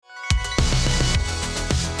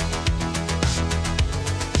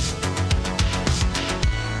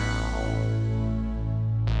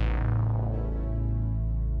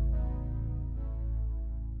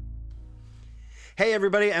Hey,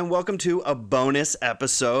 everybody, and welcome to a bonus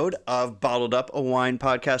episode of Bottled Up, a wine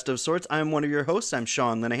podcast of sorts. I'm one of your hosts. I'm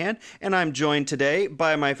Sean Linehan, and I'm joined today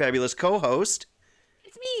by my fabulous co-host.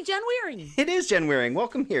 It's me, Jen Wearing. It is Jen Wearing.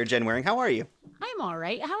 Welcome here, Jen Wearing. How are you? I'm all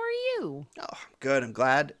right. How are you? Oh, good. I'm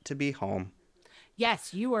glad to be home.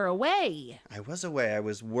 Yes, you were away. I was away. I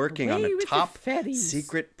was working Away on a with the top fatties.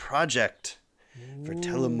 secret project for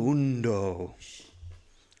Telemundo.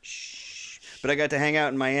 But I got to hang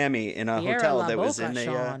out in Miami in a Cierra hotel la that was boca, in a...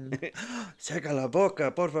 Sean. Cerca la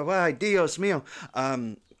boca, por favor, ay, Dios mío.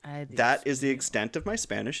 Ay, Dios That is the extent of my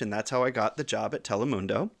Spanish, and that's how I got the job at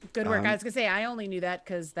Telemundo. Good work. I was going to say, I only knew that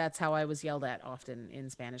because that's how I was yelled at often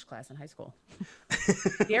in Spanish class in high school.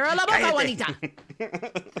 Cierra la boca, Juanita.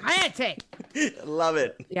 Cállate. Love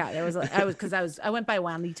it. Yeah, I went by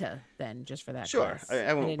Juanita then just for that Sure. class.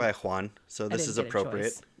 I went didn't- by Juan, so I this didn't is get a appropriate.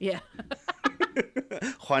 choice. Yeah.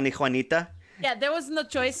 Juanita. Yeah, there was no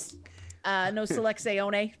choice. No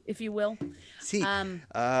seleccione, if you will. See, never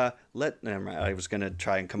mind. I was going to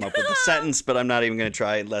try and come up with a sentence, but I'm not even going to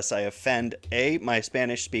try unless I offend my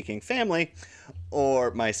Spanish-speaking family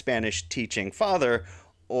or my Spanish-teaching father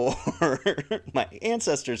or my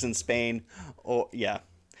ancestors in Spain. Or yeah.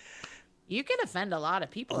 You can offend a lot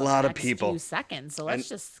of people. A lot in of the next people. Few seconds, so let's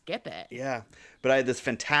just skip it. Yeah. But I had this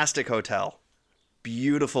fantastic hotel.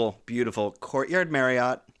 Beautiful, beautiful Courtyard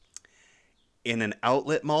Marriott in an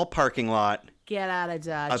outlet mall parking lot. Get out of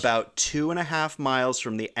Dodge. About 2.5 miles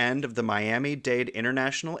from the end of the Miami-Dade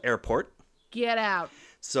International Airport. Get out.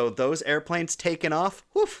 So those airplanes taking off,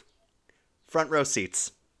 woof, front row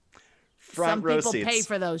seats. Some people pay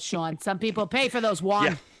for those, Sean. Some people pay for those, Juan.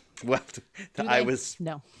 Yeah. Well,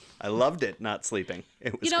 No. I loved it not sleeping.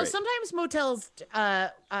 It was great. Sometimes motels,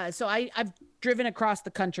 so I've driven across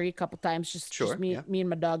the country a couple times, just me and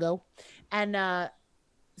my doggo. And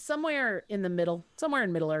somewhere in Middle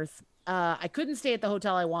Earth, I couldn't stay at the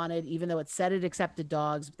hotel I wanted, even though it said it accepted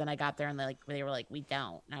dogs. But then I got there and they were like, we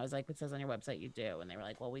don't. And I was like, it says on your website you do. And they were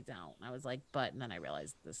like, well, we don't. And I was like, but, and then I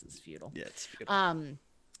realized this is futile. Yeah, it's futile.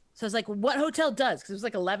 So I was like, what hotel does? Because it was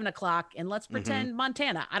like 11 o'clock and let's pretend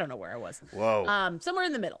Montana. I don't know where I was. Whoa. Somewhere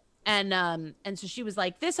in the middle. And so she was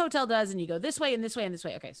like, this hotel does, and you go this way and this way and this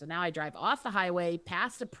way. Okay, so now I drive off the highway,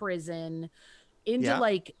 past a prison, into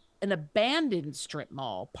like an abandoned strip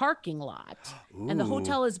mall parking lot. And the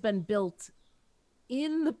hotel has been built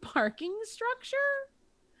in the parking structure.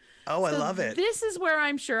 Oh, I love it. This is where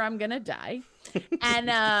I'm sure I'm gonna die.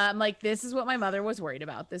 And I'm like, this is what my mother was worried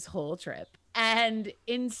about this whole trip. And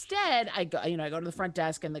instead, I go to the front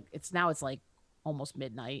desk, and it's like almost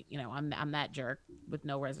midnight. I'm that jerk with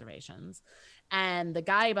no reservations, and the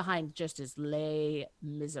guy behind just is Les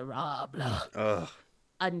Miserables. Ugh.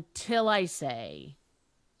 Until I say,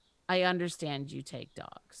 I understand you take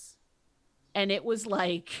dogs, and it was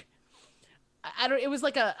like. It was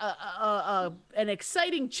like an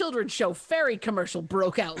exciting children's show fairy commercial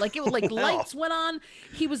broke out. Like it was like lights went on.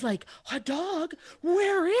 He was like, a dog,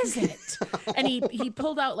 where is it? And he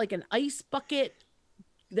pulled out like an ice bucket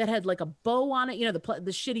that had like a bow on it,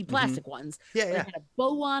 the shitty plastic ones. Yeah, It had a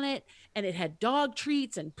bow on it, and it had dog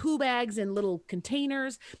treats and poo bags in little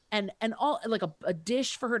containers, and all like a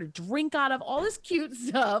dish for her to drink out of, all this cute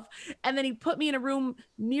stuff. And then he put me in a room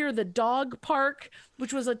near the dog park,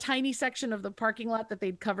 which was a tiny section of the parking lot that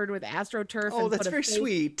they'd covered with AstroTurf. Oh, and that's put a very fake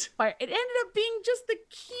sweet. fire. It ended up being just the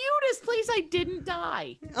cutest place I didn't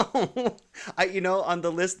die. Oh, on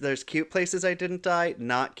the list, there's cute places I didn't die,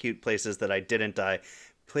 not cute places that I didn't die.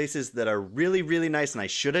 Places that are really, really nice and I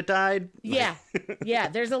should have died. Yeah. Yeah,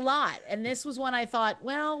 there's a lot. And this was when I thought,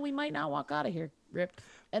 well, we might not walk out of here, Rip.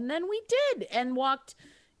 And then we did, and walked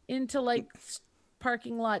into like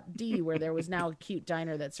parking lot D, where there was now a cute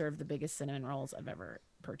diner that served the biggest cinnamon rolls I've ever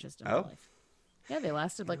purchased in my life. Yeah, they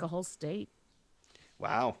lasted like a whole state.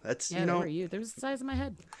 Wow. That's, They were huge. They was the size of my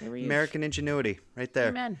head. They were huge. American ingenuity right there.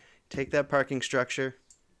 Amen. Take that parking structure.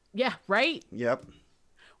 Yeah, right? Yep.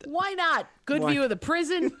 Why not? Good view of the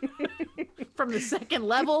prison from the second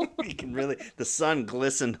level. You can really, the sun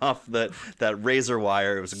glistened off that razor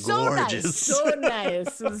wire. It was gorgeous. So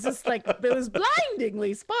nice. It was just like, it was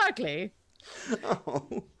blindingly sparkly.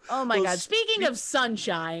 Oh my God. Speaking of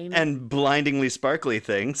sunshine. And blindingly sparkly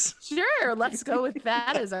things. Sure. Let's go with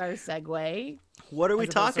that as our segue. What are we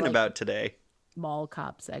talking about today? Mall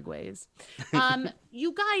cop segues.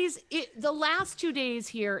 You guys, the last 2 days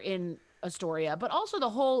here in Astoria, but also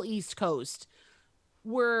the whole East Coast,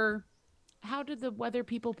 were, how did the weather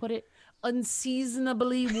people put it?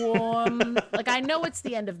 Unseasonably warm. Like, I know it's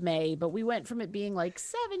the end of May, but we went from it being like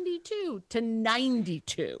 72 to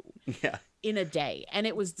 92 in a day. And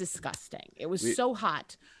it was disgusting. It was so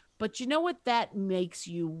hot. But you know what that makes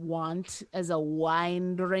you want as a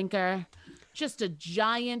wine drinker? Just a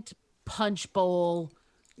giant punch bowl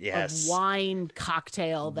Yes. of wine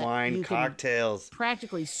cocktail that Wine you cocktails. can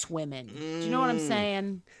practically swim in. Do you know what I'm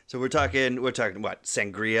saying? So we're talking what?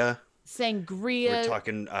 Sangria. Sangria. We're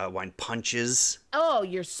talking wine punches. Oh,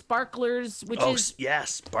 your sparklers, which is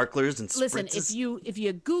yes, sparklers and listen, spritzes. if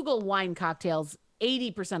you Google wine cocktails,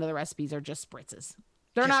 80% of the recipes are just spritzes.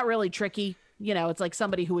 They're not really tricky. You know, it's like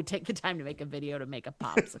somebody who would take the time to make a video to make a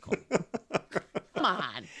popsicle. Come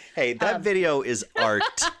on. Hey, that video is art.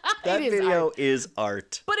 That is video is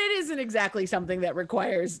art. But it isn't exactly something that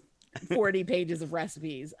requires 40 pages of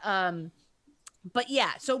recipes. But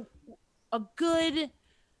yeah, so a good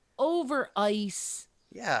over ice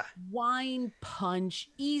Yeah. wine punch,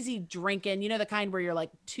 easy drinking, you know, the kind where you're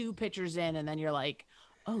like 2 pitchers in and then you're like,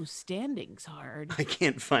 oh, standing's hard. I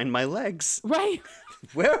can't find my legs. Right?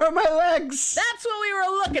 Where are my legs? That's what we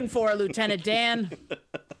were looking for, Lieutenant Dan.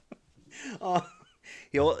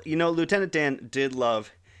 You know, Lieutenant Dan did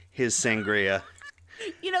love his sangria.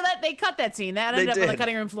 You know that they cut that scene. That ended They up on the did.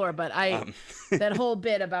 cutting room floor, but that whole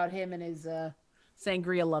bit about him and his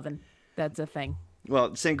sangria loving, that's a thing.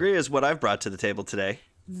 Well, sangria is what I've brought to the table today.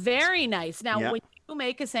 Very nice. Now, Yeah. when you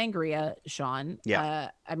make a sangria, Sean,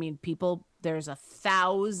 Yeah. I mean, there's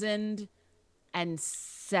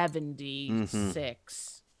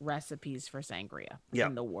 1,076 recipes for sangria Yeah.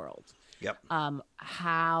 in the world. Yep.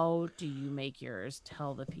 How do you make yours?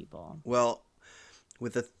 Tell the people. Well,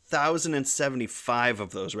 with 1,075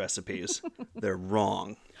 of those recipes, they're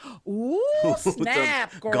wrong. Ooh,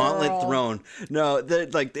 snap, girl. Gauntlet thrown. No,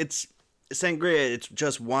 it's sangria. It's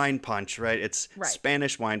just wine punch, right? It's Right.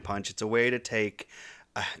 Spanish wine punch. It's a way to take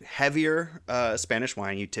a heavier Spanish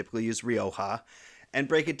wine. You typically use Rioja, and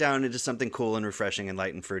break it down into something cool and refreshing and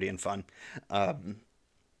light and fruity and fun.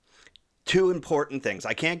 2 important things.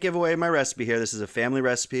 I can't give away my recipe here. This is a family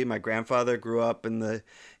recipe. My grandfather grew up in the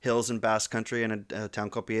hills in Basque Country in a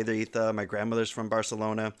town called Piedrahita. My grandmother's from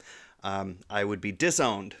Barcelona. I would be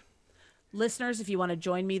disowned. Listeners, if you want to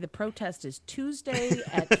join me, the protest is Tuesday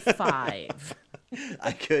at 5.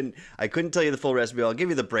 I couldn't tell you the full recipe. I'll give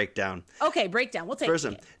you the breakdown. Okay, breakdown. We'll take First,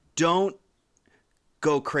 it. don't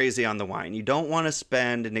go crazy on the wine. You don't want to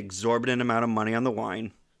spend an exorbitant amount of money on the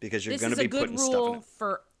wine because you're This going is to a be good putting stuff in rule it.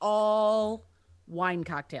 for all wine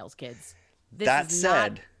cocktails, kids. This That is not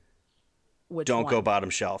said, which don't one. go bottom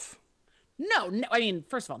shelf. No, I mean,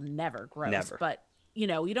 first of all, never gross. Never. But, you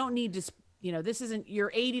know, you don't need to, this isn't your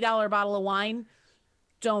 $80 bottle of wine.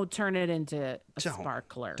 Don't turn it into a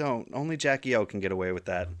sparkler. Don't. Only Jackie O can get away with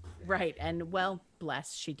that. Right. And, well,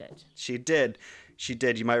 bless, she did. She did.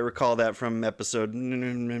 You might recall that from episode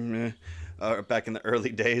back in the early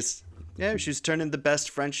days. Yeah, she was turning the best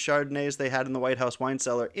French Chardonnays they had in the White House wine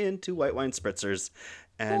cellar into white wine spritzers.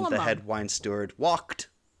 And the head wine steward walked.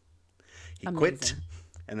 He quit. Amazing.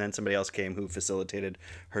 And then somebody else came who facilitated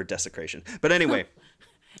her desecration. But anyway.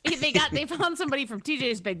 They found somebody from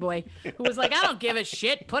TJ's Big Boy who was like, I don't give a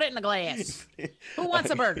shit. Put it in a glass. Who wants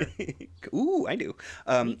a burger? Ooh, I do.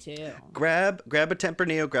 Me too. Grab a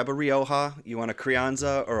Tempranillo, grab a Rioja. You want a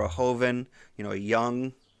Crianza or a Joven, a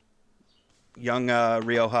young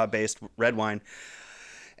Rioja-based red wine.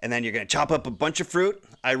 And then you're going to chop up a bunch of fruit.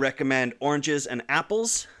 I recommend oranges and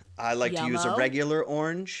apples. I like to use a Yummo. regular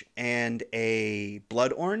orange and a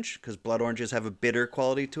blood orange because blood oranges have a bitter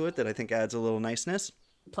quality to it that I think adds a little niceness.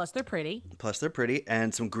 Plus, they're pretty. Plus, they're pretty.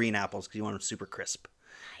 And some green apples because you want them super crisp.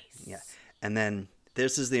 Nice. Yeah. And then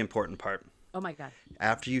this is the important part. Oh, my God.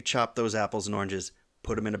 After you chop those apples and oranges,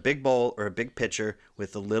 put them in a big bowl or a big pitcher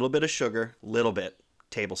with a little bit of sugar,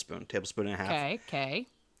 tablespoon and a half. Okay.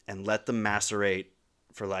 And let them macerate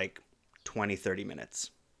for like 20, 30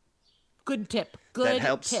 minutes. Good tip. That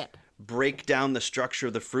helps break down the structure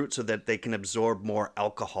of the fruit so that they can absorb more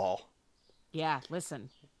alcohol. Yeah,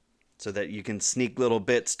 listen. So that you can sneak little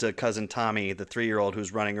bits to cousin Tommy, the 3-year-old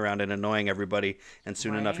who's running around and annoying everybody, and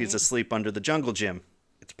soon enough he's Right. asleep under the jungle gym.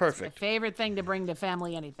 It's perfect. My favorite thing to bring to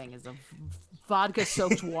family anything is a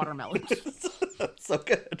vodka-soaked watermelon. So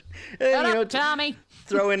good. And, Shut up, Tommy.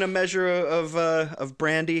 throw in a measure of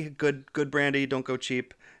brandy, good brandy. Don't go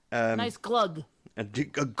cheap. Nice glug. A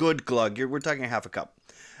good glug. We're talking half a cup.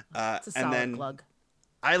 It's a solid and then glug.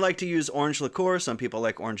 I like to use orange liqueur. Some people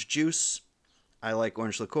like orange juice. I like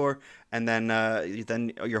orange liqueur, and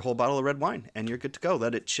then your whole bottle of red wine, and you're good to go.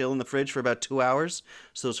 Let it chill in the fridge for about 2 hours,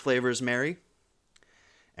 so those flavors marry,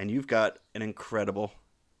 and you've got an incredible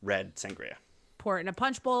red sangria. Pour it in a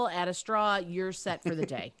punch bowl, add a straw, you're set for the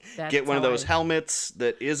day. That's Get one of how those helmets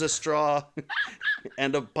that is a straw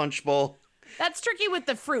and a punch bowl. That's tricky with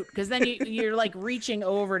the fruit because then you're like reaching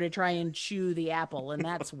over to try and chew the apple, and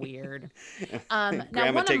that's weird. Now,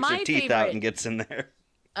 Grandma one of takes her my teeth out favorite, and gets in there.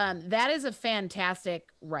 that is a fantastic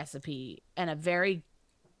recipe and a very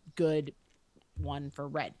good one for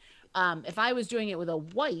red. If I was doing it with a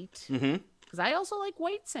white, because I also like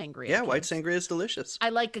white sangria. Yeah, white kids. sangria is delicious. I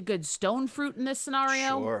like a good stone fruit in this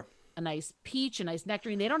scenario. Sure. A nice peach, a nice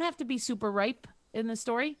nectarine. They don't have to be super ripe in the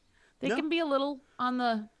story. They No. can be a little on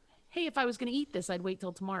the, hey, if I was going to eat this, I'd wait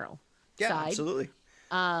till tomorrow. Yeah, side. absolutely.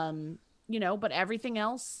 But everything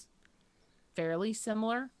else fairly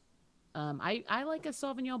similar. I like a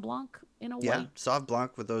Sauvignon Blanc in a Yeah, white. Sauv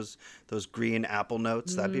Blanc with those green apple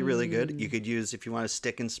notes. That'd be really good. You Mm. could use, if you want to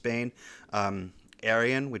stick in Spain,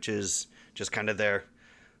 Arian, which is just kind of their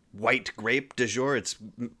white grape du jour. It's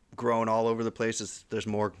grown all over the place. There's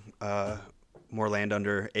more land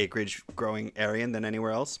under acreage growing Arian than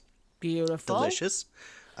anywhere else. Beautiful. Delicious.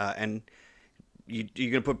 And you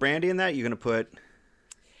gonna put brandy in that? You're gonna put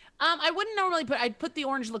I wouldn't normally I'd put the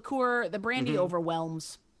orange liqueur. The brandy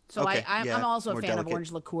overwhelms. So Okay, yeah, I'm also a more fan of delicate.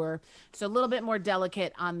 orange liqueur. So a little bit more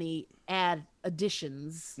delicate on the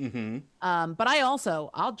additions. But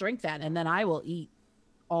I'll drink that and then I will eat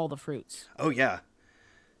all the fruits. Oh yeah,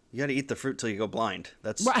 you got to eat the fruit till you go blind.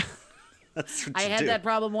 That's Right. that's what I you had do. that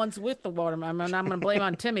problem once with the watermelon. I'm going to blame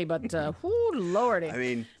on Timmy, but whoo, lordy. I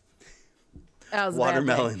mean, That was a bad day.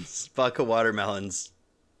 watermelons, vodka watermelons,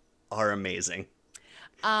 are amazing.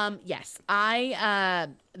 Yes,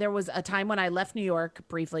 there was a time when I left New York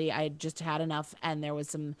briefly. I had just had enough, and there was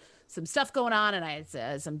some stuff going on, and I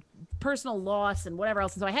had some personal loss and whatever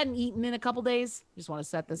else. And so I hadn't eaten in a couple days. Just want to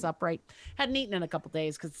set this up right. Hadn't eaten in a couple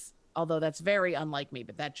days because although that's very unlike me,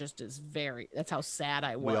 but that just is that's how sad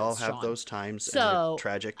I was. We all have Sean. those times. And So- they're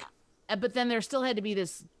tragic, But then there still had to be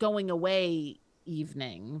this going away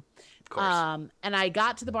evening. of course. And I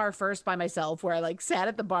got to the bar first by myself, where I like sat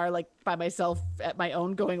at the bar like by myself at my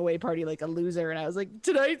own going away party like a loser, and I was like,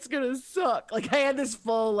 tonight's gonna suck. Like I had this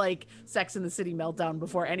full like Sex in the City meltdown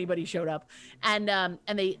before anybody showed up, and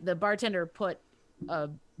the bartender put a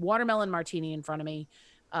watermelon martini in front of me,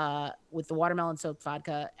 with the watermelon soaked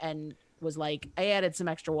vodka, and was like, I added some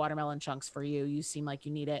extra watermelon chunks for you. You seem like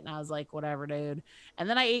you need it, and I was like, whatever, dude. And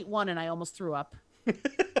then I ate one, and I almost threw up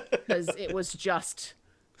because it was just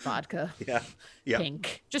vodka. yeah.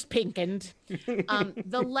 Pink, just pinkened.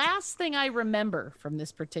 The last thing I remember from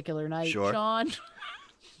this particular night, Sure. Sean,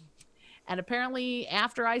 and apparently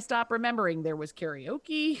after I stopped remembering, there was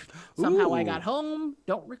karaoke. Somehow I Ooh. got home.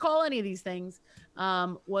 Don't recall any of these things.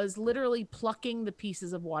 Was literally plucking the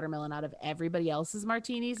pieces of watermelon out of everybody else's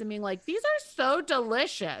martinis and being like, these are so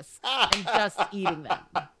delicious, and just eating them.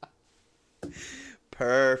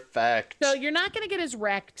 Perfect. So you're not going to get as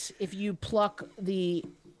wrecked if you pluck the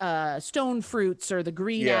stone fruits or the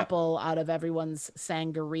green Yeah. apple out of everyone's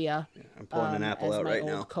sangria. I'm pulling an apple as out my right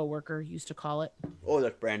old now. coworker used to call it. Oh,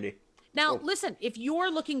 that's brandy. Now, listen, if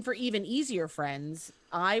you're looking for even easier friends,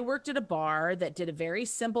 I worked at a bar that did a very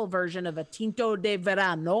simple version of a Tinto de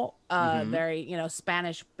Verano, very,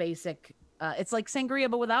 Spanish basic. It's like sangria,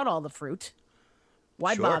 but without all the fruit.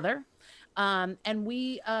 Why Sure. bother? And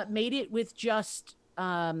we made it with just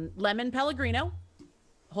lemon Pellegrino,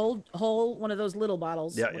 whole one of those little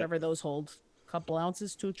bottles, Yeah, yeah. whatever those hold, couple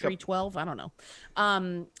ounces, 2, 3, 12, I don't know.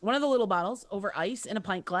 One of the little bottles over ice in a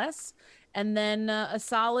pint glass, and then a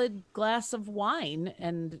solid glass of wine.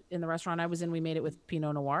 And in the restaurant I was in, we made it with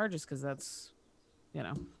Pinot Noir, just because that's,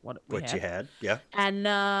 what we What you had? Yeah.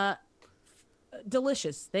 And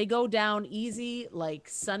delicious. They go down easy like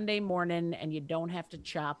Sunday morning, and you don't have to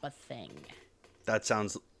chop a thing. That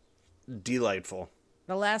sounds delightful.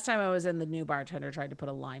 The last time I was in, the new bartender tried to put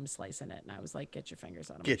a lime slice in it, and I was like, get your fingers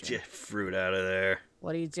out of my Get drink. your fruit out of there.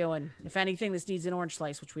 What are you doing? If anything, this needs an orange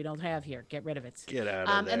slice, which we don't have here. Get rid of it. Get out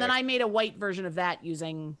of there. And then I made a white version of that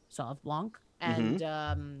using Sauv Blanc and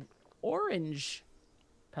orange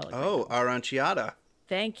Pellegrino. Oh, aranciata.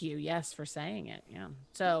 Thank you. Yes, for saying it. Yeah.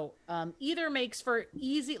 So either makes for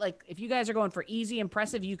easy, like if you guys are going for easy,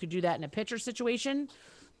 impressive, you could do that in a pitcher situation.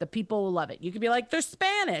 The people will love it. You could be like, they're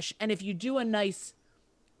Spanish. And if you do a nice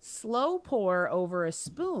slow pour over a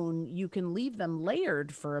spoon, you can leave them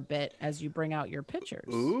layered for a bit as you bring out your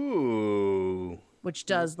pitchers, Ooh. which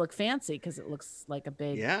does look fancy because it looks like a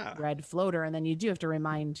big Yeah. red floater. And then you do have to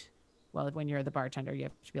remind, well, when you're the bartender, you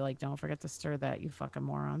have to be like, don't forget to stir that, you fucking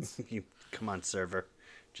morons. You come on, server.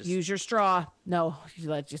 Just Use your straw. No,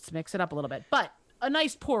 just mix it up a little bit. But a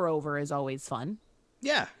nice pour over is always fun.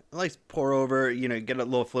 yeah, I like pour over. Get a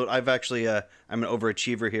little float. I've actually I'm an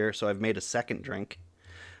overachiever here, so I've made a second drink.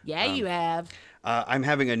 Yeah, you have. I'm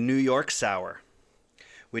having a New York sour,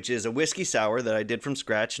 which is a whiskey sour that I did from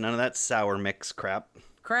scratch. None of that sour mix crap.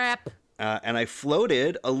 And I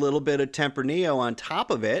floated a little bit of Tempranillo on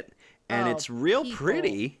top of it, and it's real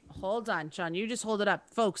pretty. Hold on, Sean. You just hold it up,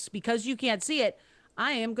 folks, because you can't see it.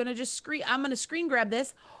 I am gonna just screen. I'm gonna screen grab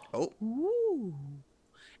this. Oh, ooh,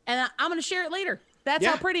 and I'm gonna share it later. That's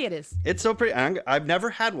how pretty it is. It's so pretty. I've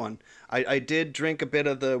never had one. I did drink a bit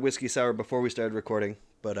of the whiskey sour before we started recording,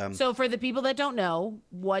 but So for the people that don't know,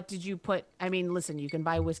 what did you put? I mean, listen, you can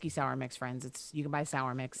buy whiskey sour mix, friends. You can buy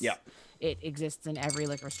sour mix. Yeah. It exists in every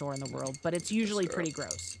liquor store in the world, but it's usually pretty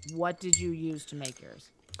gross. What did you use to make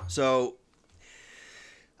yours? So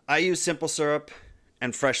I use simple syrup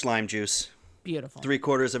and fresh lime juice. Beautiful.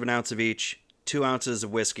 3/4 of an ounce of each. 2 ounces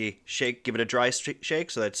of whiskey. Shake. Give it a dry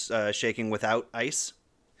shake, so that's shaking without ice,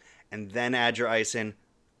 and then add your ice in.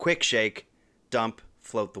 Quick shake. Dump.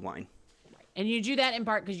 Float the wine. And you do that in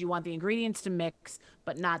part because you want the ingredients to mix,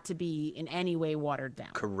 but not to be in any way watered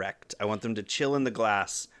down. Correct. I want them to chill in the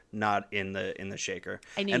glass, not in the shaker.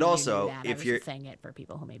 I knew and you also, knew that. if I was you're just saying it for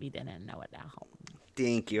people who maybe didn't know it now.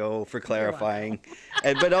 thank you for clarifying.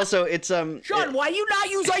 But also, it's Sean, why you not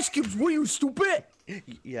use ice cubes? Were you stupid?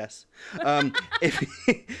 Yes.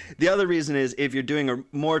 If the other reason is if you're doing a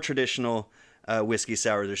more traditional whiskey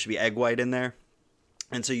sour, there should be egg white in there.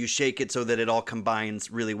 And so you shake it so that it all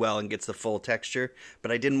combines really well and gets the full texture.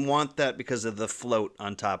 But I didn't want that because of the float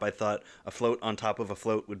on top. I thought a float on top of a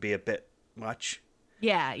float would be a bit much.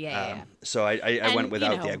 Yeah. So I went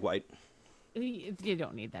without the egg white. You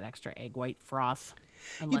don't need that extra egg white froth.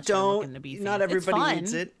 You don't. Not everybody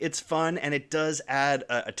needs it. It's fun, and it does add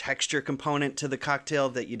a texture component to the cocktail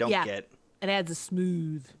that you don't get. It adds a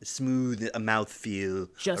smooth mouthfeel.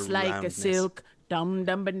 Just like a silk.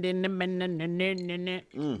 Mr.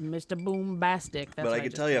 Boombastic. That's but I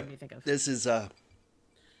can tell you, this is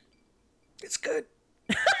it's good.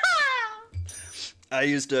 I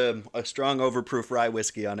used a strong overproof rye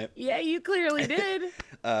whiskey on it. Yeah, you clearly did.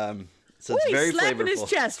 So it's very slapping flavorful. His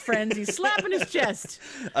chest, friends. He's slapping his chest.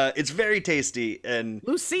 It's very tasty, and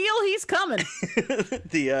Lucille, he's coming.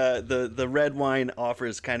 the red wine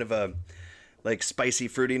offers kind of a like spicy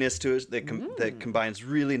fruitiness to it that combines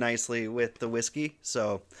really nicely with the whiskey.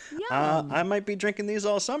 So I might be drinking these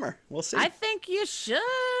all summer. We'll see. I think you should.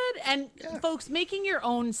 And folks, making your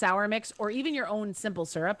own sour mix or even your own simple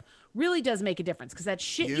syrup really does make a difference because that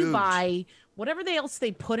shit you buy, whatever else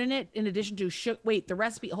they put in it, in addition to the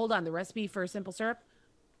recipe. Hold on, the recipe for simple syrup: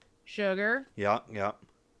 sugar. Yeah.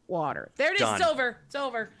 Water. There it is. Done. It's over.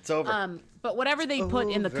 It's over. But whatever they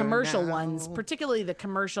put in the commercial ones, particularly the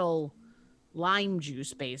commercial lime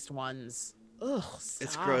juice based ones. Ugh,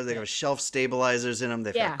 it's gross. They have shelf stabilizers in them.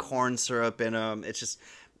 They've got corn syrup in them. It's just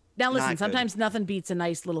now listen. Sometimes nothing beats a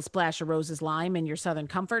nice little splash of Rose's lime in your Southern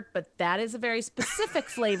Comfort, but that is a very specific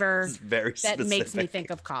flavor. That makes me think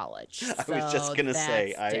of college. I was just gonna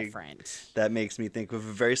say, that makes me think of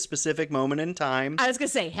a very specific moment in time. I was gonna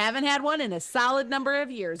say, haven't had one in a solid number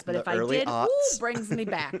of years, but if I did, brings me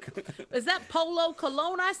back. Is that Polo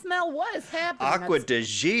Cologne I smell? What is happening? Aqua di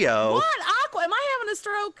Gio. What? Aqua? Am I having a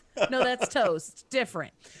stroke? No, that's toast.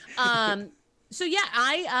 Different. So yeah,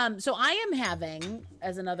 I am having,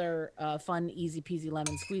 as another fun, easy peasy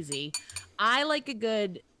lemon squeezy, I like a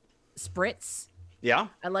good spritz. Yeah.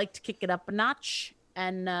 I like to kick it up a notch.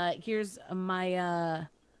 And here's my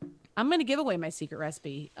I'm gonna give away my secret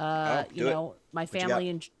recipe. My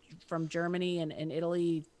family from Germany and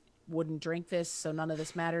Italy wouldn't drink this, so none of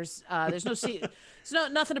this matters. There's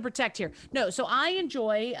nothing to protect here. No, so I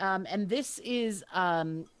enjoy and this is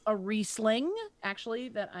a Riesling, actually,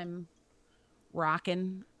 that I'm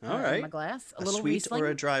rocking in my glass. A little sweet Riesling. or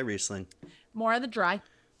a dry Riesling? More on the dry.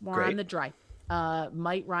 On the dry.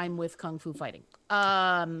 Might rhyme with kung fu fighting.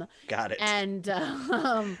 Got it. And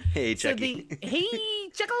hey, Chucky. Hey,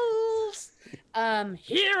 Chuckles.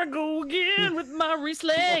 Here I go again with my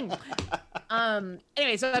Riesling.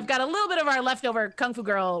 Anyway, so I've got a little bit of our leftover Kung Fu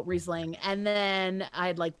Girl Riesling, and then I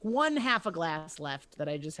had like 1/2 a glass left that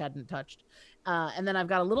I just hadn't touched. And then I've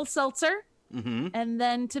got a little seltzer. Mm-hmm. And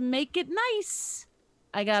then to make it nice,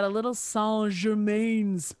 I got a little Saint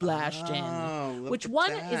Germain splashed in, which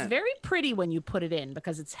is very pretty when you put it in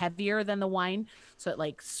because it's heavier than the wine. So it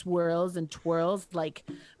like swirls and twirls like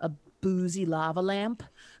a boozy lava lamp.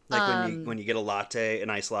 Like when you get an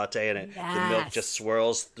iced latte, and the milk just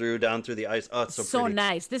swirls down through the ice. Oh, it's so pretty. So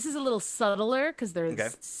nice. This is a little subtler because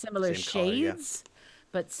there's similar shades,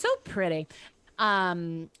 but so pretty.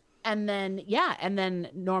 And then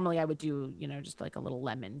normally I would do, just like a little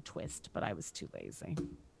lemon twist, but I was too lazy.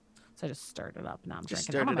 So I just stirred it up. Now I'm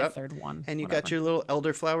drinking. I'm on my third one. And you got your little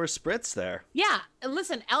elderflower spritz there. Yeah.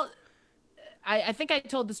 Listen, I think I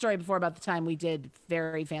told the story before about the time we did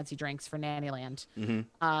very fancy drinks for Nannyland,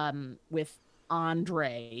 with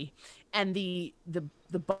Andre, and the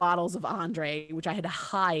bottles of Andre, which I had to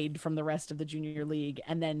hide from the rest of the junior league,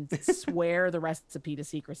 and then swear the recipe to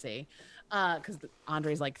secrecy, because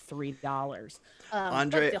Andre's like $3.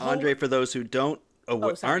 Andre, for those who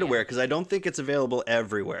aren't aware, because I don't think it's available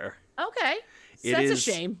everywhere. Okay. So that's a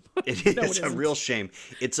shame. It's a real shame.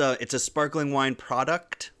 It's a sparkling wine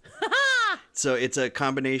product. So it's a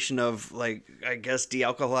combination of, like, I guess,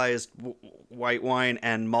 de-alcoholized white wine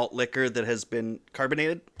and malt liquor that has been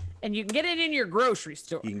carbonated. And you can get it in your grocery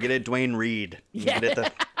store. You can get it at Duane Reade. You can get it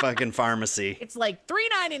at the fucking pharmacy. It's like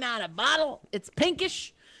 $3.99 a bottle. It's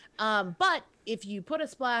pinkish. But if you put a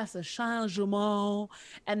splash of changement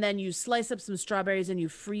and then you slice up some strawberries and you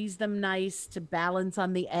freeze them nice to balance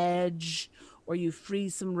on the edge, or you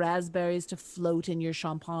freeze some raspberries to float in your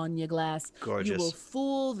champagne glass, gorgeous. You will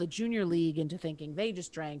fool the junior league into thinking they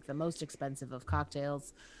just drank the most expensive of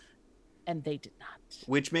cocktails, and they did not.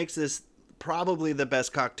 Which makes this probably the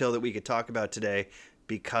best cocktail that we could talk about today,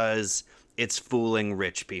 because it's fooling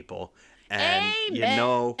rich people. And Amen. You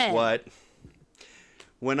know what?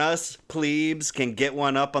 When us plebes can get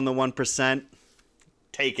one up on the 1%,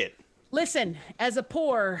 take it. Listen, as a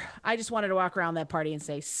poor, I just wanted to walk around that party and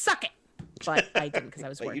say, suck it. But I didn't, because I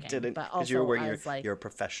was but working. You didn't, but because you were working. You're a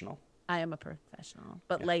professional. I am a professional,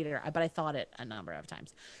 but later, but I thought it a number of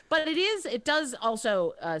times. But it does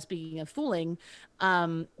also, speaking of fooling,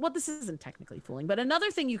 well, this isn't technically fooling, but another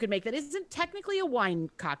thing you could make that isn't technically a wine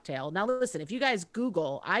cocktail. Now, listen, if you guys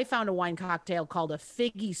Google, I found a wine cocktail called a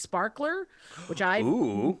Figgy Sparkler, which I've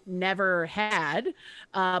never had,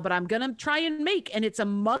 but I'm going to try and make. And it's a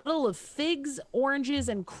muddle of figs, oranges,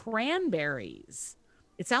 and cranberries.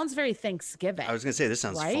 It sounds very Thanksgiving. I was going to say, this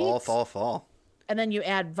sounds right? fall. And then you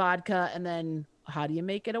add vodka, and then how do you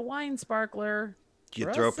make it a wine sparkler?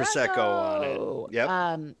 You throw Prosecco on it.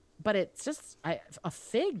 Yep. But it's just a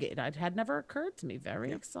fig. It had never occurred to me.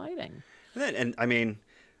 Very exciting. And I mean,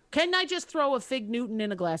 can I just throw a fig Newton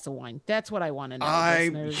in a glass of wine? That's what I want to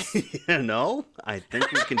know. I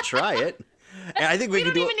think we can try it. And I think we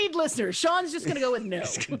don't even need listeners. Sean's just going to go with no.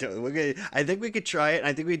 I think we could try it. And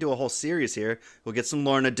I think we do a whole series here. We'll get some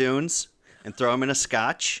Lorna Doones and throw them in a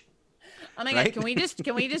scotch. Oh my God! Can we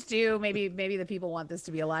just do maybe the people want this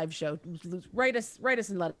to be a live show? Write us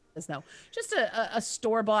and let us know. Just a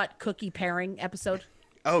store-bought cookie pairing episode.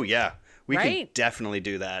 Oh yeah, we can definitely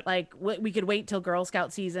do that. Like we could wait till Girl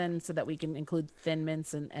Scout season so that we can include Thin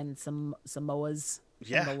Mints and some Samoas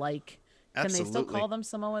and the like. Absolutely. Can they still call them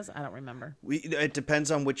Samoas? I don't remember. It depends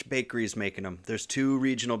on which bakery is making them. There's 2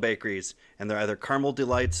 regional bakeries, and they're either Caramel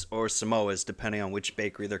Delights or Samoas, depending on which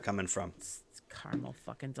bakery they're coming from. Caramel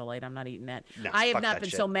fucking delight. I'm not eating that. No, I have not been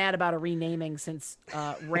so mad about a renaming since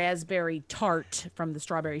Raspberry Tart from the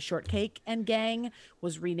Strawberry Shortcake and Gang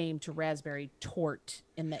was renamed to Raspberry Tort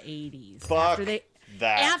in the 80s. Fuck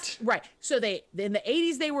that. Right. So in the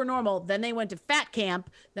 80s they were normal. Then they went to Fat Camp.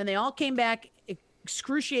 Then they all came back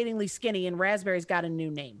excruciatingly skinny, and Raspberry's got a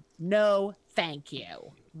new name. No, thank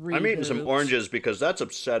you. Reboot. I'm eating some oranges because that's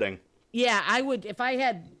upsetting. Yeah, I would if I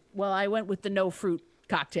had. Well, I went with the no fruit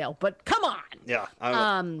cocktail, but come on. Yeah,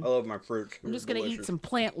 I love my fruit. I'm just gonna eat some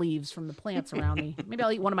plant leaves from the plants around me. Maybe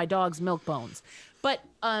I'll eat one of my dog's milk bones. But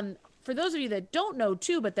for those of you that don't know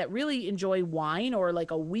too, but that really enjoy wine or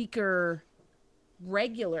like a weaker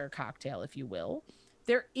regular cocktail, if you will,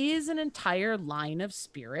 there is an entire line of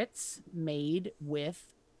spirits made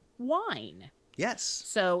with wine. Yes.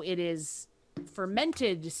 So it is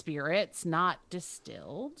fermented spirits, not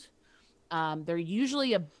distilled. They're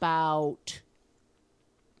usually about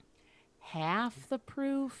half the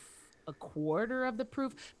proof, a quarter of the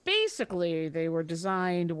proof. Basically, they were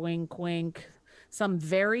designed, wink, wink. Some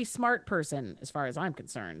very smart person, as far as I'm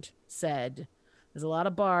concerned, said there's a lot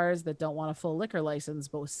of bars that don't want a full liquor license,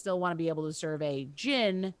 but still want to be able to serve a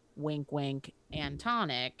gin, wink, wink, and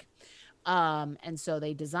tonic. And so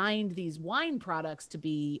they designed these wine products to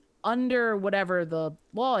be under whatever the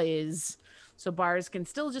law is, so bars can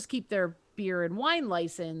still just keep their beer and wine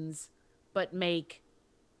license, but make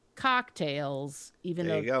cocktails, even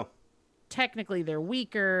though technically they're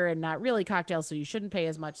weaker and not really cocktails, so you shouldn't pay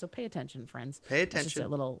as much. So pay attention, friends. Pay attention. That's just a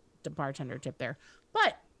little bartender tip there.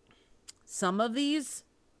 But some of these,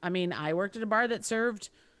 I mean, I worked at a bar that served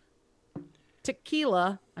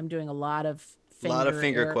tequila. I'm doing a lot of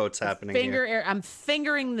finger quotes happening here. I'm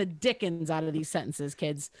fingering the dickens out of these sentences,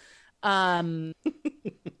 kids.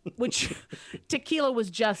 Which tequila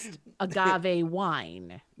was just agave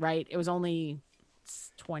wine, right? It was only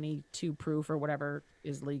 22 proof or whatever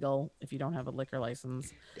is legal if you don't have a liquor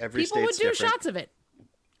license. Every People would state's do different. shots of it.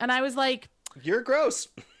 And I was like, You're gross.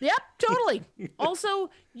 Yep, totally. Also,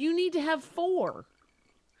 you need to have 4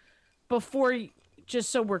 before, just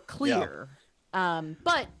so we're clear.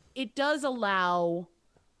 But it does allow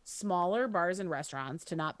smaller bars and restaurants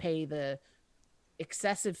to not pay the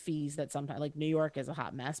excessive fees that sometimes, like New York is a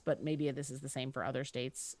hot mess, but maybe this is the same for other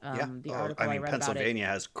states. The article I read Pennsylvania about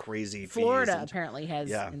it, has crazy fees. Florida apparently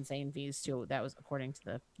has insane fees too. That was according to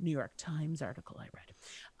the New York Times article I read.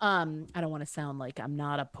 I don't want to sound like I'm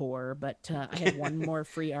not a poor, but I had one more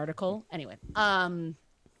free article anyway.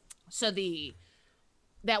 So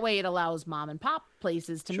that way it allows mom and pop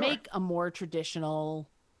places to make a more traditional,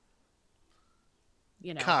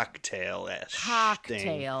 cocktail-ish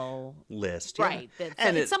list. Right.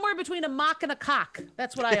 And it's somewhere between a mock and a cock.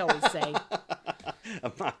 That's what I always say.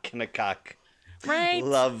 A mock and a cock. Right.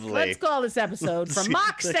 Lovely. Let's call this episode From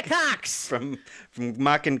Mocks to Cocks. From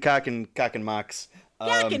mock and cock and mocks.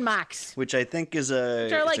 Yak and mocks. Which I think is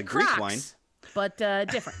a like Greek Crocs, wine. But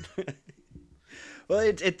different. Well,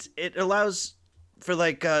 it allows for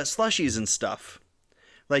like slushies and stuff.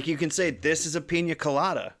 Like you can say this is a pina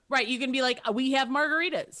colada. Right, you can be like, we have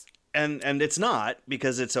margaritas. And it's not,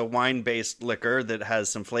 because it's a wine-based liquor that has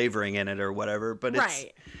some flavoring in it or whatever, but it's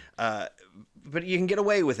but you can get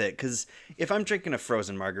away with it, because if I'm drinking a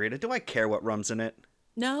frozen margarita, do I care what rum's in it?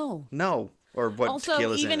 No. Or what also,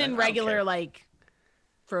 tequila's even in it. in regular like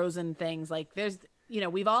frozen things, like there's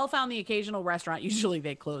we've all found the occasional restaurant, usually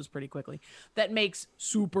they close pretty quickly, that makes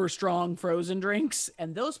super strong frozen drinks,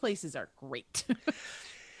 and those places are great.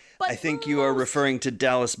 I think you are referring to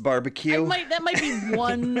Dallas Barbecue. That might be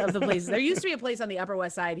one of the places. There used to be a place on the Upper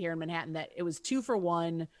West Side here in Manhattan that it was 2 for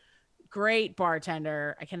 $1. Great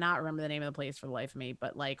bartender. I cannot remember the name of the place for the life of me,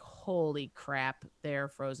 but like, holy crap, their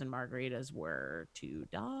frozen margaritas were to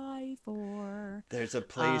die for. There's a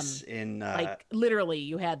place in like literally,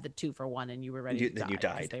 you had the 2 for $1 and you were ready to die. You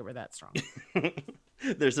died. They were that strong.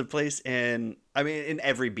 There's a place in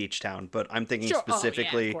every beach town, but I'm thinking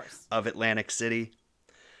specifically of Atlantic City.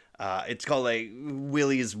 It's called like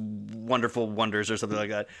Willie's Wonderful Wonders or something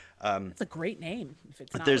like that. It's a great name. If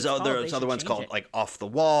it's not there's other ones called like Off the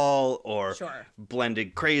Wall or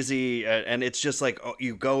Blended Crazy, and it's just like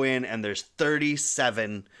you go in and there's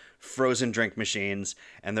 37 frozen drink machines,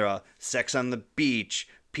 and they're all Sex on the Beach,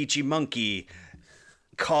 Peachy Monkey,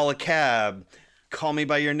 Call a Cab, Call Me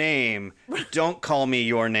by Your Name, Don't Call Me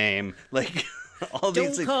Your Name, like. All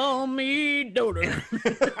these Don't call me Doter.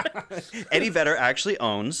 Eddie Vedder actually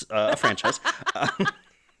owns a franchise,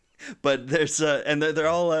 but there's and they're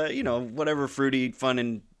all whatever fruity, fun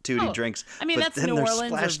and tooty drinks. I mean, but that's then New they're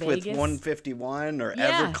Orleans splashed or with Vegas. 151 or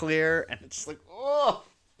Everclear, and it's like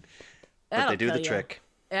But they do the trick.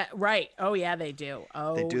 Right. Oh yeah, they do.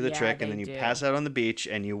 They do the trick, and then you pass out on the beach,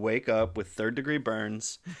 and you wake up with 3rd-degree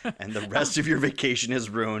burns, and the rest of your vacation is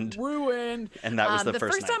ruined. Ruined. And that was the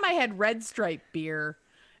first night. Time I had Red Stripe beer,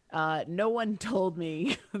 no one told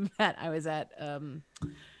me that I was at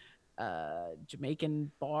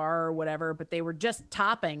Jamaican bar or whatever, but they were just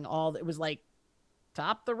topping all. It was like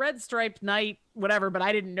top the Red Stripe night, whatever. But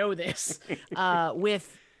I didn't know this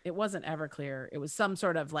with. It wasn't Everclear. It was some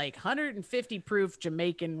sort of like 150 proof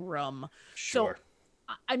Jamaican rum. Sure.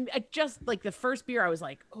 So I just like the first beer, I was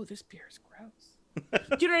like, oh, this beer is gross.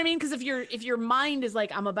 Do you know what I mean? Because if your mind is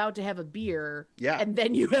like, I'm about to have a beer, and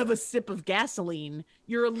then you have a sip of gasoline,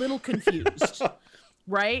 you're a little confused.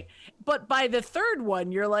 Right? But by the 3rd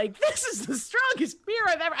one, you're like, this is the strongest beer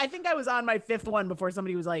I've ever. I think I was on my 5th one before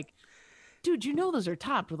somebody was like, dude, you know those are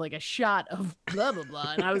topped with like a shot of blah, blah,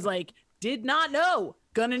 blah. And I was like, did not know.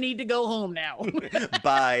 Gonna need to go home now.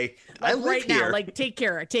 Bye. I live right here. now. Like, take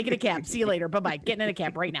care. Take it a cab. See you later. Bye-bye. Getting in a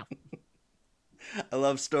cab right now. I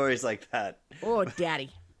love stories like that. Oh, daddy.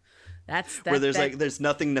 Where there's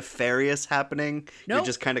nothing nefarious happening. Nope. You're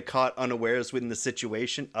just kind of caught unawares within the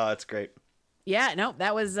situation. Oh, it's great. Yeah, no,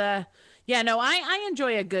 that was I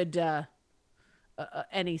enjoy a good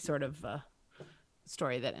any sort of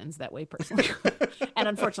story that ends that way personally. And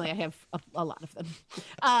unfortunately I have a lot of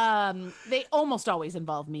them. They almost always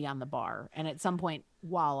involve me on the bar, and at some point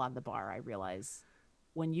while on the bar I realize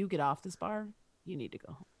when you get off this bar you need to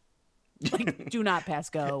go home. Like, do not pass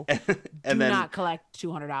go. And do then not collect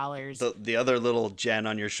 $200. The other little Jen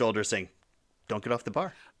on your shoulder saying, don't get off the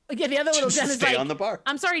bar. Yeah, the other little Jen is stay like, on the bar.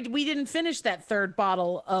 I'm sorry, we didn't finish that 3rd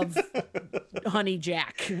bottle of Honey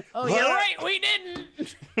Jack. Oh, you're right, we didn't.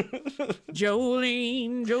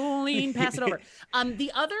 Jolene, pass it over.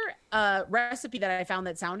 The other recipe that I found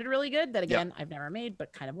that sounded really good, that again I've never made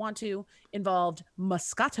but kind of want to, involved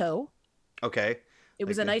Moscato. Okay. It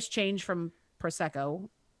was a nice change from Prosecco.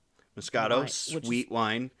 Moscato, sweet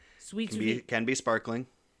wine. Sweet, can be sparkling.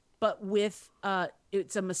 But with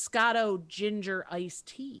It's a Moscato ginger iced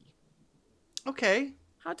tea. Okay.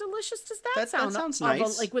 How delicious does that That sound? sounds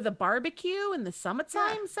nice. Like with a barbecue in the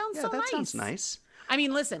summertime? Sounds Yeah, so that nice. sounds nice. I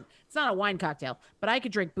mean, listen, it's not a wine cocktail, but I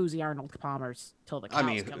could drink boozy Arnold Palmer's till the cows I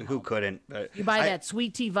mean, come who home. couldn't? You buy that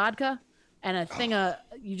sweet tea vodka and a thing of,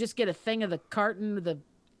 you just get a thing of the carton of the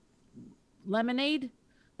lemonade.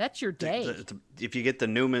 That's your day. If you get the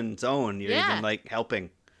Newman's Own, you're Yeah. even like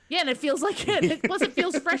helping. Yeah, and it feels like it. Plus, it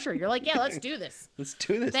feels fresher. You're like, yeah, let's do this. Let's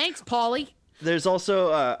do this. Thanks, Paulie. There's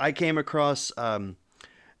also I came across a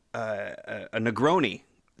Negroni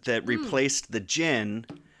that replaced the gin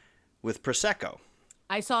with Prosecco.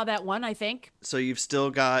 I saw that one, I think. So you've still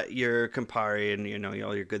got your Campari and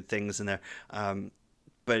all your good things in there,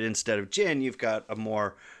 but instead of gin, you've got a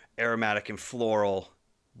more aromatic and floral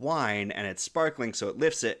wine, and it's sparkling, so it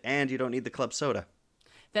lifts it, and you don't need the club soda.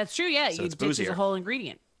 That's true, yeah. So You it's ditch as boozier. a whole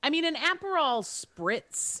ingredient. I mean, an Aperol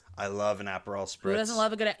Spritz. I love an Aperol Spritz. Who doesn't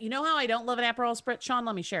love a good... You know how I don't love an Aperol Spritz? Sean,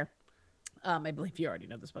 let me share. I believe you already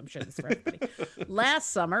know this, but I'm sure this is for everybody. Last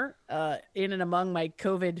summer, in and among my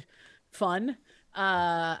COVID fun,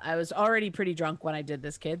 I was already pretty drunk when I did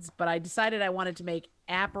this, kids, but I decided I wanted to make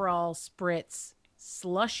Aperol Spritz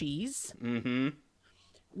slushies,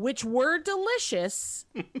 which were delicious.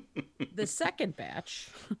 The second batch...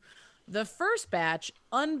 The first batch,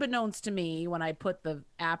 unbeknownst to me, when I put the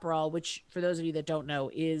Aperol, which for those of you that don't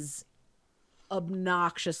know, is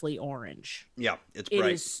obnoxiously orange. Yeah, it's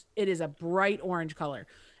bright. It is a bright orange color.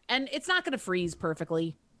 And it's not going to freeze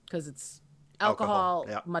perfectly because it's alcohol,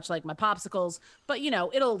 yeah. much like my popsicles. But,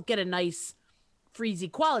 it'll get a nice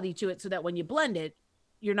freezy quality to it so that when you blend it,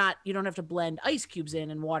 you don't have to blend ice cubes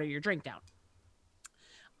in and water your drink down.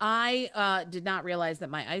 I did not realize that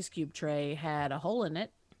my ice cube tray had a hole in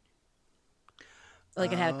it.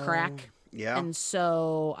 Like it had a crack. Yeah. And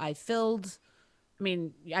so I filled,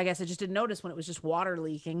 I guess I just didn't notice when it was just water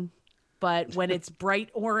leaking. But when it's bright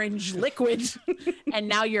orange liquid and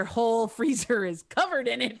now your whole freezer is covered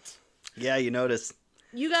in it. Yeah, you notice.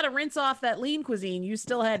 You got to rinse off that lean cuisine you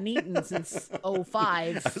still hadn't eaten since 05.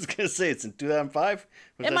 I was going to say, it's in 2005?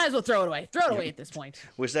 Might as well throw it away. Throw it away at this point.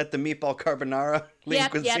 Was that the meatball carbonara lean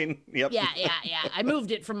cuisine? Yep. Yeah. I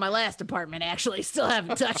moved it from my last apartment, actually. Still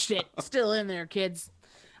haven't touched it. Still in there, kids.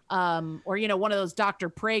 Or, one of those Dr.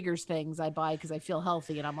 Prager's things I buy because I feel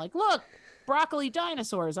healthy. And I'm like, look, broccoli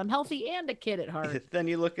dinosaurs. I'm healthy and a kid at heart. Then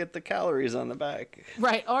you look at the calories on the back.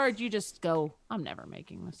 Right. Or you just go, I'm never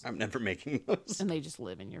making this. I'm never making those. And they just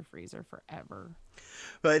live in your freezer forever.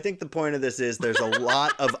 But I think the point of this is there's a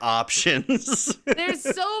lot of options. There's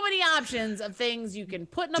so many options of things you can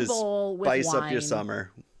put in a bowl with spice wine. up your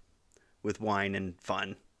summer with wine and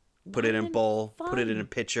fun. Put it in a bowl. Put it in a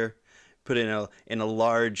pitcher. Put it in a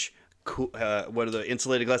large, what are the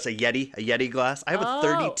insulated glass? A Yeti glass. I have a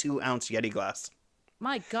 32-ounce Yeti glass.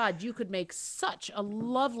 My God, you could make such a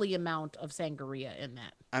lovely amount of sangria in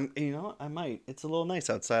that. I might. It's a little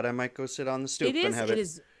nice outside. I might go sit on the stoop and have it. It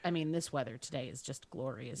is. This weather today is just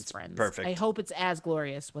glorious, friends. Perfect. I hope it's as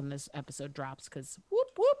glorious when this episode drops because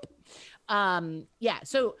whoop, whoop. Yeah,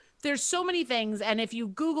 so there's so many things. And if you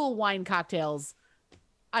Google wine cocktails,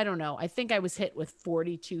 I don't know. I think I was hit with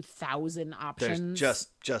 42,000 options. There's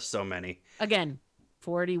just so many. Again,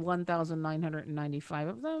 41,995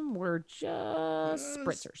 of them were just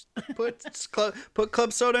spritzers. Put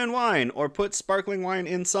club soda in wine, or put sparkling wine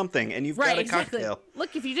in something, and you've got a cocktail.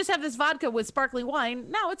 Look, if you just have this vodka with sparkling wine,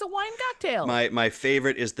 now it's a wine cocktail. My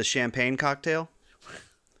favorite is the champagne cocktail,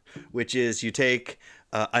 which is you take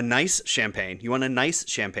a nice champagne. You want a nice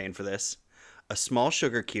champagne for this. A small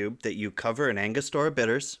sugar cube that you cover in Angostura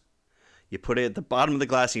bitters. You put it at the bottom of the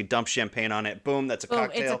glass, and you dump champagne on it. Boom, that's a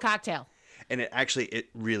cocktail. It's a cocktail. And it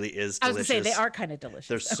really is delicious. I was going to say, they are kind of delicious.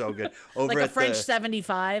 They're so good. Like a French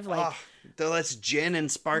 75. That's gin and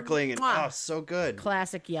sparkling. And so good.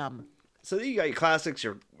 Classic yum. So you got your classics,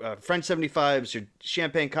 your French 75s, your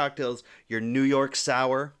champagne cocktails, your New York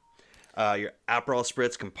sour, your Aperol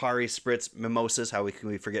Spritz, Campari Spritz, mimosas. How can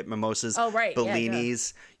we forget mimosas? Oh, right.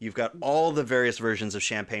 Bellinis. Yeah. You've got all the various versions of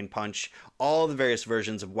champagne punch, all the various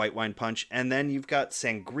versions of white wine punch, and then you've got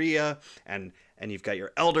sangria and you've got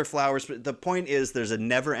your elderflowers. But the point is there's a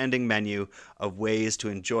never-ending menu of ways to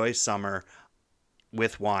enjoy summer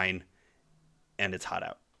with wine, and it's hot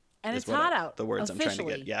out. And it's hot out. The words officially, I'm trying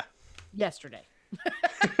to get. Yeah. Yesterday.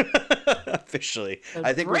 Officially. So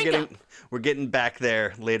I think we're getting back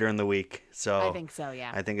there later in the week. So I think so,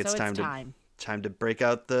 yeah. I think it's time to break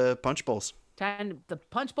out the punch bowls. The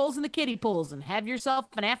punch bowls and the kiddie pools and have yourself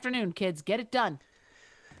an afternoon, kids. Get it done.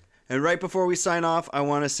 And right before we sign off, I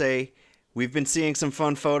want to say We've been seeing some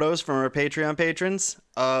fun photos from our Patreon patrons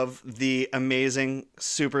of the amazing,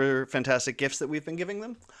 super fantastic gifts that we've been giving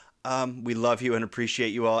them. We love you and appreciate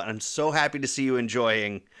you all. And I'm so happy to see you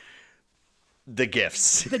enjoying the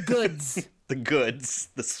gifts. The goods. The goods.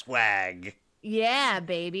 The swag. Yeah,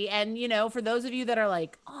 baby. And, you know, for those of you that are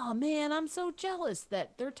like, oh, man, I'm so jealous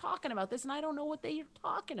that they're talking about this and I don't know what they're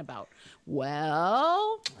talking about.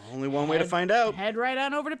 Well, only one way to find out. Head right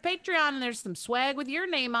on over to Patreon and there's some swag with your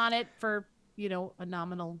name on it for, you know, a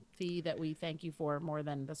nominal fee that we thank you for more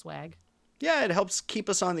than the swag. Yeah, it helps keep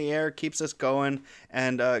us on the air, keeps us going,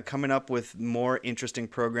 and coming up with more interesting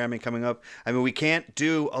programming coming up. I mean, we can't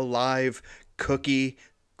do a live grocery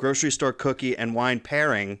store cookie and wine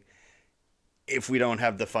pairing if we don't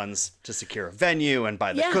have the funds to secure a venue and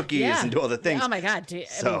buy the cookies and do all the things. Oh my God. I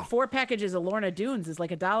mean, 4 packages of Lorna Doones is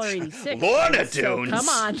like $1.86. Lorna Doones? So come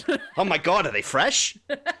on. Oh my God, are they fresh?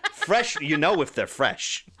 Fresh, you know if they're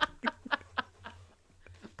fresh.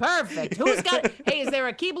 Perfect. Hey, is there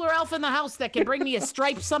a Keebler elf in the house that can bring me a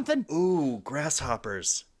striped something? Ooh,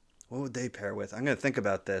 grasshoppers. What would they pair with? I'm going to think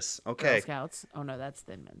about this. Okay. Girl Scouts. Oh no, that's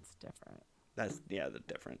Thin Mints. Different. They're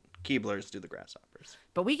different. Keeblers do the grasshoppers.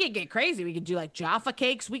 But we could get crazy. We could do like Jaffa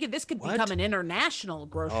cakes. This could become an international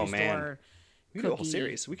grocery store. We could do a whole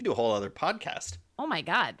series. We could do a whole other podcast. Oh my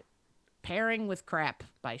God. Pairing with Crap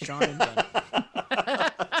by Sean and Jen.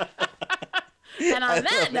 And on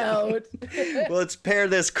that note, well, let's pair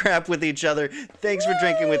this crap with each other. Thanks for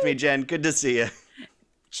drinking with me, Jen. Good to see you.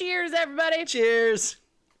 Cheers, everybody. Cheers.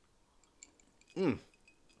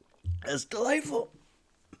 That's delightful.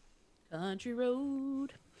 Country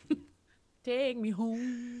road, take me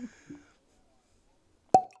home.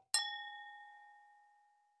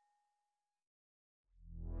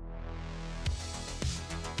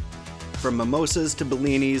 From mimosas to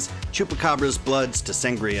bellinis, chupacabras, bloods to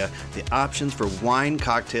sangria, the options for wine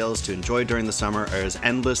cocktails to enjoy during the summer are as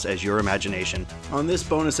endless as your imagination. On this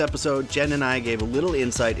bonus episode, Jen and I gave a little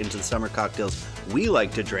insight into the summer cocktails we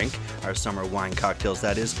like to drink, our summer wine cocktails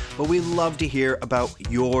that is, but we love to hear about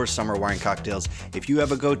your summer wine cocktails. If you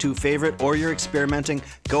have a go-to favorite or you're experimenting,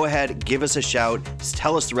 go ahead, give us a shout,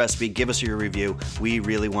 tell us the recipe, give us your review. We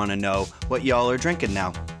really want to know what y'all are drinking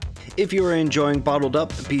now. If you are enjoying Bottled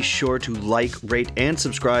Up, be sure to like, rate, and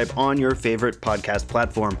subscribe on your favorite podcast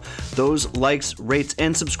platform. Those likes, rates,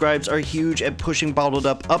 and subscribes are huge at pushing Bottled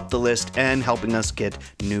Up the list and helping us get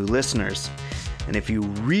new listeners. And if you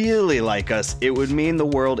really like us, it would mean the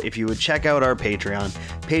world if you would check out our Patreon.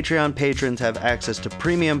 Patreon patrons have access to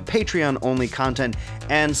premium Patreon-only content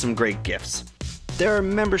and some great gifts. There are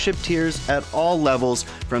membership tiers at all levels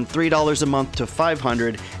from $3 a month to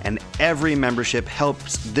 $500, and every membership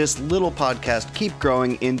helps this little podcast keep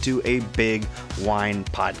growing into a big wine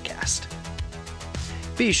podcast.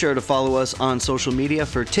 Be sure to follow us on social media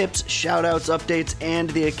for tips, shoutouts, updates,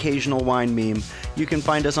 and the occasional wine meme. You can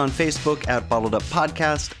find us on Facebook at Bottled Up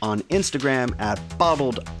Podcast, on Instagram at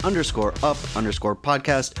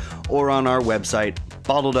bottled_up_podcast, or on our website,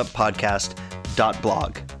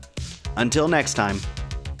 bottleduppodcast.blog. Until next time,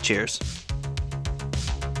 cheers.